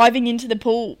you diving into the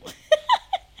pool.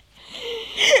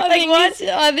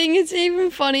 I think it's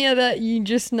even funnier that you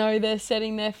just know they're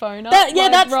setting their phone up.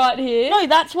 That's right here. No,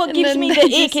 that's what gives me the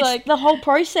ick. It's the whole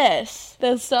process.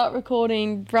 They'll start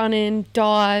recording, run in,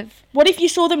 dive. What if you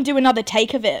saw them do another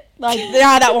take of it? Like,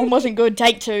 that one wasn't good.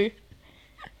 Take 2.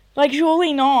 Like,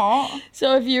 surely not.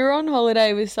 So if you're on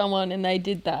holiday with someone and they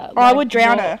did that, I would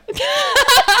drown her.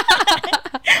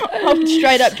 I'll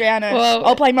straight up drown her. Well,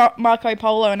 I'll play Marco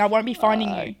Polo and I won't be finding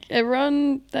you.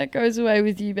 Everyone that goes away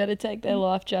with you better take their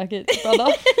life jackets,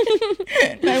 brother.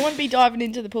 No one be diving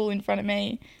into the pool in front of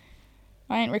me.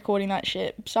 I ain't recording that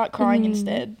shit. Start crying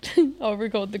instead. I'll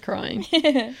record the crying.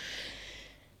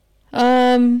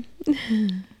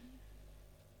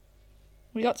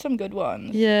 We got some good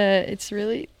ones. Yeah, it's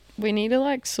really... We need to,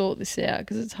 like, sort this out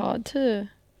because it's hard to...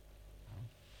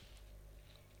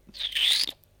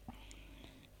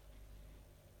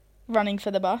 Running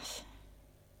for the bus.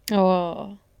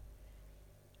 Oh.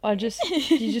 You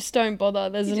just don't bother.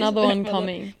 There's another one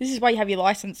coming. This is why you have your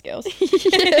license, girls.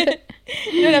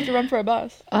 You don't have to run for a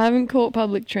bus. I haven't caught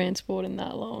public transport in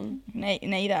that long.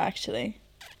 Neither, actually.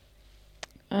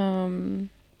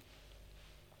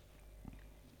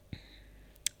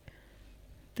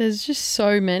 There's just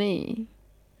so many.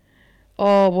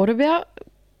 Oh, what about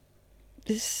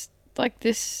this? Like,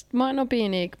 this might not be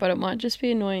an ick, but it might just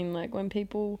be annoying. Like, when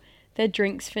their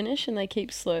drinks finish and they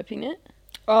keep slurping it.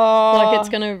 Oh. Like, it's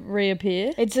going to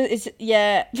reappear. Like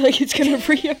it's going to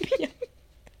reappear.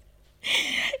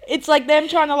 It's like them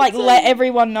trying to, let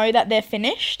everyone know that they're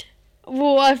finished.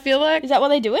 Well, I feel like... Is that why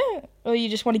they do it? Or you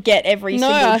just want to get every single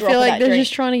drop of that drink? No, I feel like they're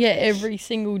just trying to get every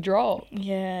single drop.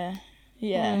 Yeah. I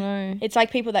don't know. It's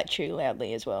like people that chew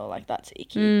loudly as well. Like, that's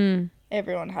icky.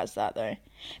 Everyone has that, though.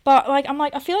 But,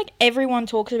 I feel like everyone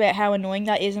talks about how annoying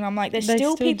that is, and I'm like, there's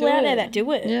still people out there that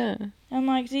do it. Yeah. I'm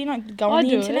like, do you not go on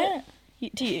the internet?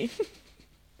 Do you?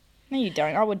 No, you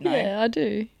don't. I would know. Yeah, I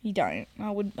do. You don't.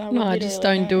 I would no, I just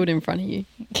don't do it in front of you.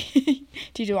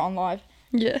 Do you do it on live?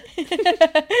 Yeah.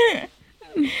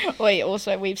 Wait,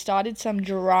 also, we've started some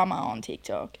drama on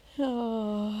TikTok.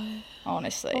 Oh.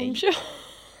 Honestly.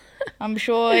 I'm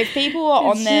sure if people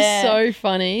are on there... It's just so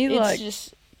funny.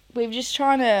 We're just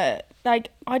trying to...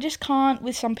 I just can't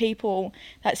with some people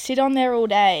that sit on there all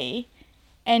day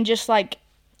and just,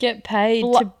 get paid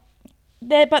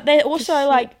But they're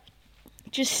also,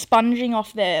 just sponging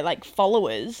off their,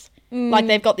 followers. Like,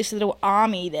 they've got this little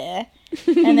army there.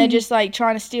 And they're just,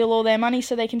 trying to steal all their money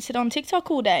so they can sit on TikTok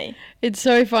all day. It's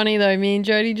so funny, though. Me and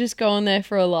Jodie just go on there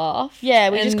for a laugh. Yeah,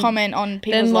 we just comment on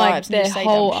people's lives. Then, their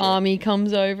whole army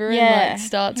comes over and,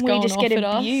 starts going off at us. We just get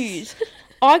abused.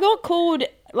 I got called,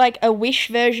 a Wish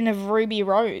version of Ruby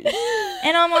Rose.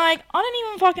 And I'm like, I don't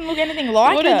even fucking look anything like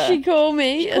her. What did she call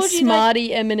me? A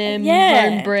Smarty M&M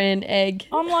home brand egg.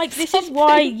 I'm like, this is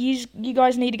why you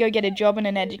guys need to go get a job and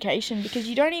an education, because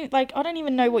you don't even, I don't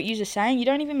even know what you're saying. You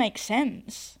don't even make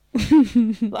sense.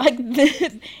 It's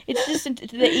just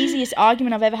the easiest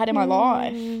argument I've ever had in my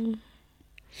life.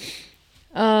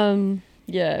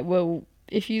 Yeah, well...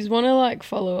 If you want to,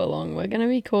 follow along, we're going to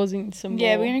be causing some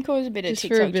we're going to cause a bit of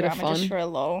TikTok drama, of fun. Just for a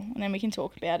lol, and then we can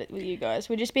talk about it with you guys.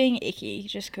 We're just being icky,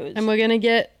 just because. And we're going to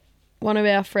get one of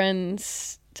our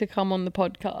friends to come on the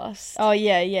podcast. Oh,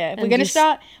 yeah. We're going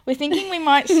to we're thinking we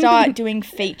might start doing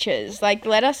features.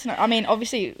 Let us know. I mean,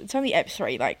 obviously, it's only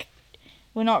EP3,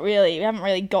 we haven't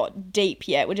really got deep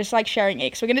yet. We're just, sharing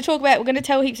icks. We're going to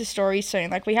tell heaps of stories soon.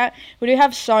 We do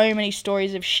have so many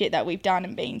stories of shit that we've done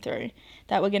and been through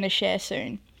that we're going to share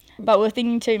soon. But we're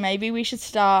thinking too, maybe we should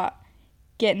start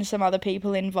getting some other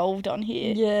people involved on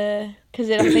here. Yeah. Because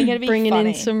I think it'd be bringing funny.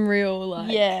 In some real,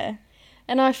 Yeah.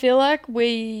 And I feel like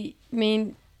me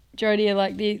and Jodie are,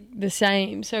 the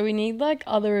same. So we need,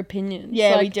 other opinions.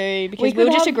 Yeah, we do. Because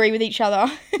we'll just agree with each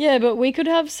other. Yeah, but we could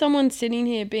have someone sitting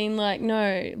here being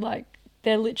no,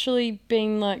 they're literally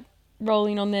being,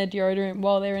 rolling on their deodorant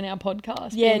while they're in our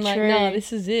podcast. Yeah, being true. Nah,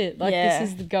 this is it. This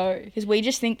is the go. Because we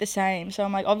just think the same. So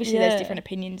I'm obviously there's different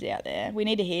opinions out there. We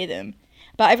need to hear them.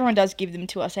 But everyone does give them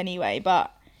to us anyway.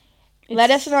 But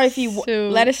let us know if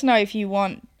you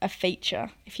want a feature.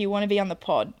 If you want to be on the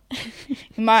pod.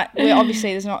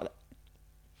 Obviously there's not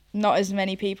as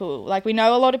many people. We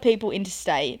know a lot of people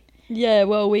interstate. Yeah,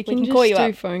 well, we can just call you do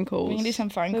up. phone calls. We can do some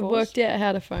phone We've calls. worked out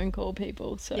how to phone call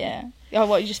people, so. Yeah. Oh,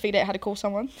 what, you just figured out how to call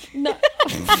someone? No.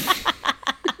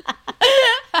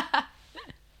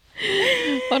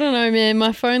 I don't know, man.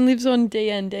 My phone lives on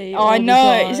DND. Oh, I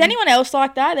know. Is anyone else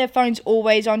like that? Their phone's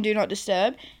always on Do Not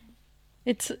Disturb.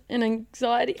 It's an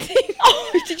anxiety thing.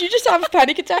 Oh, did you just have a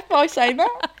panic attack by saying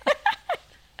that?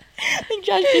 I think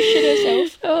Jazz just shit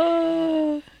herself.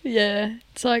 Oh, yeah.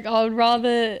 It's like I'd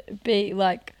rather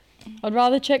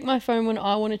check my phone when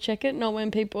I want to check it, not when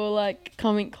people are like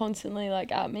coming constantly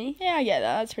like at me. Yeah, I get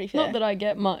that. That's pretty fair. Not that I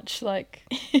get much like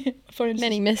Phone's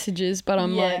many messages, but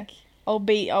I'm like,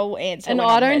 I'll answer. and when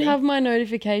I I'm don't ready. have my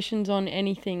notifications on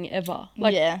anything ever.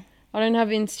 Like, yeah. I don't have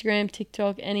Instagram,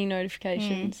 TikTok, any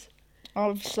notifications.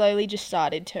 I've slowly just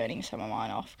started turning some of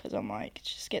mine off because I'm like, it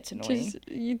just gets annoying.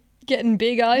 You getting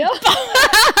big, are you? No.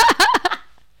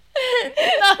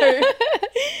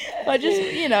 I just,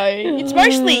 it's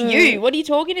mostly you. What are you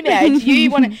talking about? It's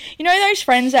you want to, those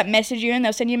friends that message you and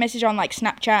they'll send you a message on like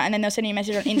Snapchat and then they'll send you a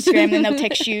message on Instagram and then they'll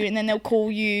text you and then they'll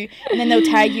call you and then they'll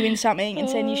tag you in something and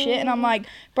send you shit. And I'm like,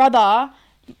 brother,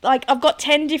 like I've got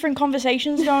 10 different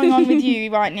conversations going on with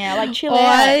you right now. Like chill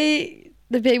out.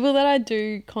 The people that I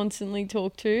do constantly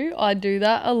talk to, I do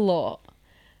that a lot.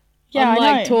 Yeah, I'm I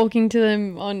like know. talking to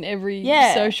them on every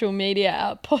social media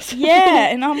app possible. Yeah,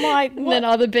 and I'm like, And what? then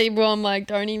other people, I'm like,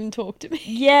 don't even talk to me.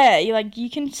 Yeah, you're like, you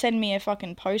can send me a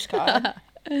fucking postcard.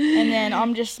 And then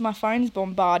my phone's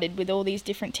bombarded with all these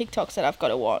different TikToks that I've got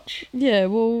to watch. Yeah,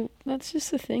 well, that's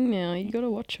just the thing now. You got to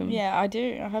watch them. Yeah, I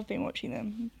do. I have been watching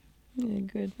them. Yeah,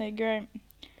 good. They're great.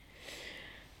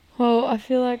 Well, I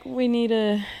feel like we need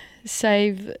to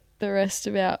save the rest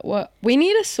about what we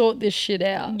need to sort this shit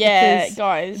out. Yeah,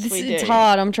 guys, it's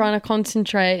hard. I'm trying to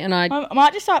concentrate, and I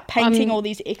might just start painting all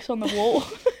these icks on the wall.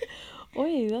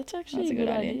 Oi, that's actually a good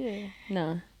idea.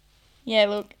 Nah. Yeah,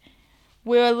 look,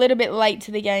 we were a little bit late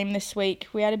to the game this week.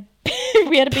 We had a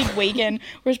big weekend.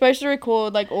 We were supposed to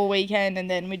record like all weekend, and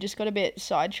then we just got a bit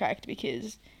sidetracked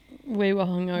because we were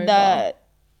hungover. The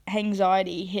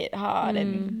anxiety hit hard,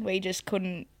 and we just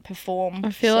couldn't perform.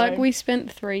 I feel like we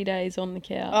spent 3 days on the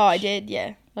couch. Oh, I did,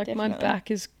 yeah. Like definitely. My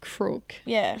back is crook.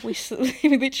 Yeah, we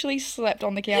literally slept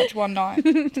on the couch one night.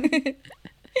 Both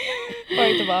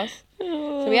of us.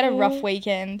 So we had a rough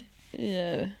weekend.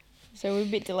 Yeah. So we're a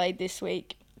bit delayed this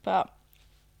week, but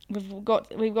we've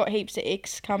got heaps of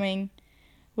icks coming.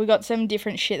 We got some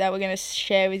different shit that we're gonna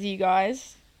share with you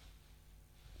guys.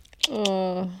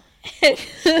 Oh.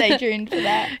 Stay tuned for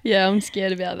that. Yeah, I'm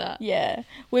scared about that. Yeah.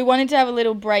 We wanted to have a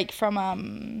little break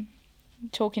from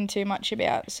talking too much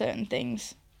about certain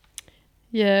things.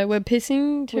 Yeah, we're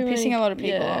pissing a lot of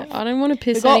people off. I don't want to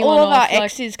piss anyone off. We've got all of our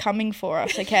exes coming for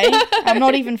us, okay? I'm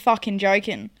not even fucking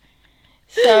joking.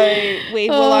 So we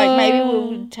were like, maybe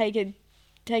we'll take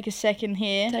a second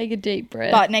here. Take a deep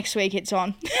breath. But next week it's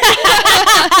on.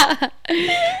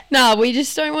 No, we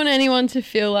just don't want anyone to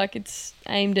feel like it's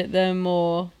aimed at them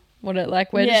or we're just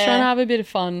trying to have a bit of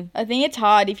fun. I think it's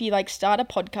hard if you like start a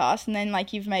podcast and then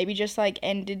like you've maybe just like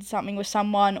ended something with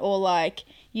someone or like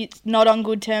you're not on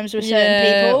good terms with certain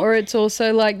people. Or it's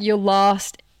also like the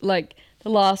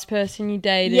last person you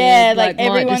dated. Yeah, like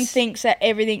everyone thinks that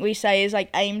everything we say is like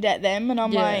aimed at them, and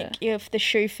I'm like, if the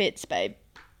shoe fits, babe,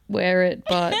 wear it,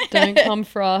 but don't come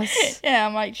for us. Yeah,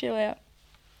 I'm like, chill out.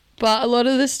 But a lot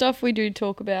of the stuff we do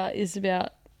talk about is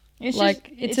about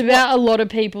it's about a lot of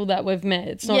people that we've met.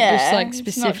 It's not just like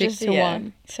specific to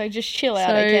one. So just chill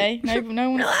out, okay? No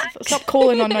one stop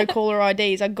calling on no caller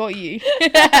IDs. I got you.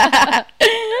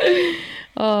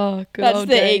 Oh, good. That's old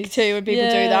the days. ick too when people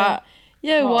do that.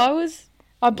 Yeah,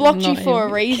 I blocked you for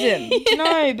a reason.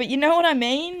 No, but you know what I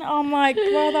mean? I'm like,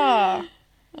 brother.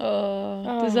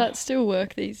 Does that still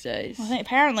work these days? I think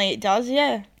apparently it does,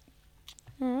 yeah.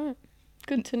 All right.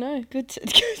 Good to know. Good to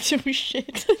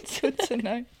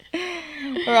know.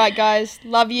 All right, guys.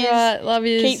 Love yous. Love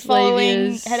yous. Keep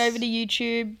following. Head over to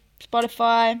YouTube,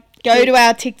 Spotify. Go to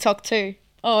our TikTok too.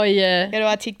 Oh, yeah. Go to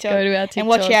our TikTok. And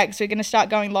watch out because we're going to start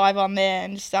going live on there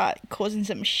and start causing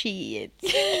some shit.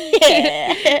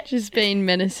 Yeah. Just being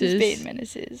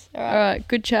menaces. All right.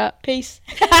 Good chat. Peace.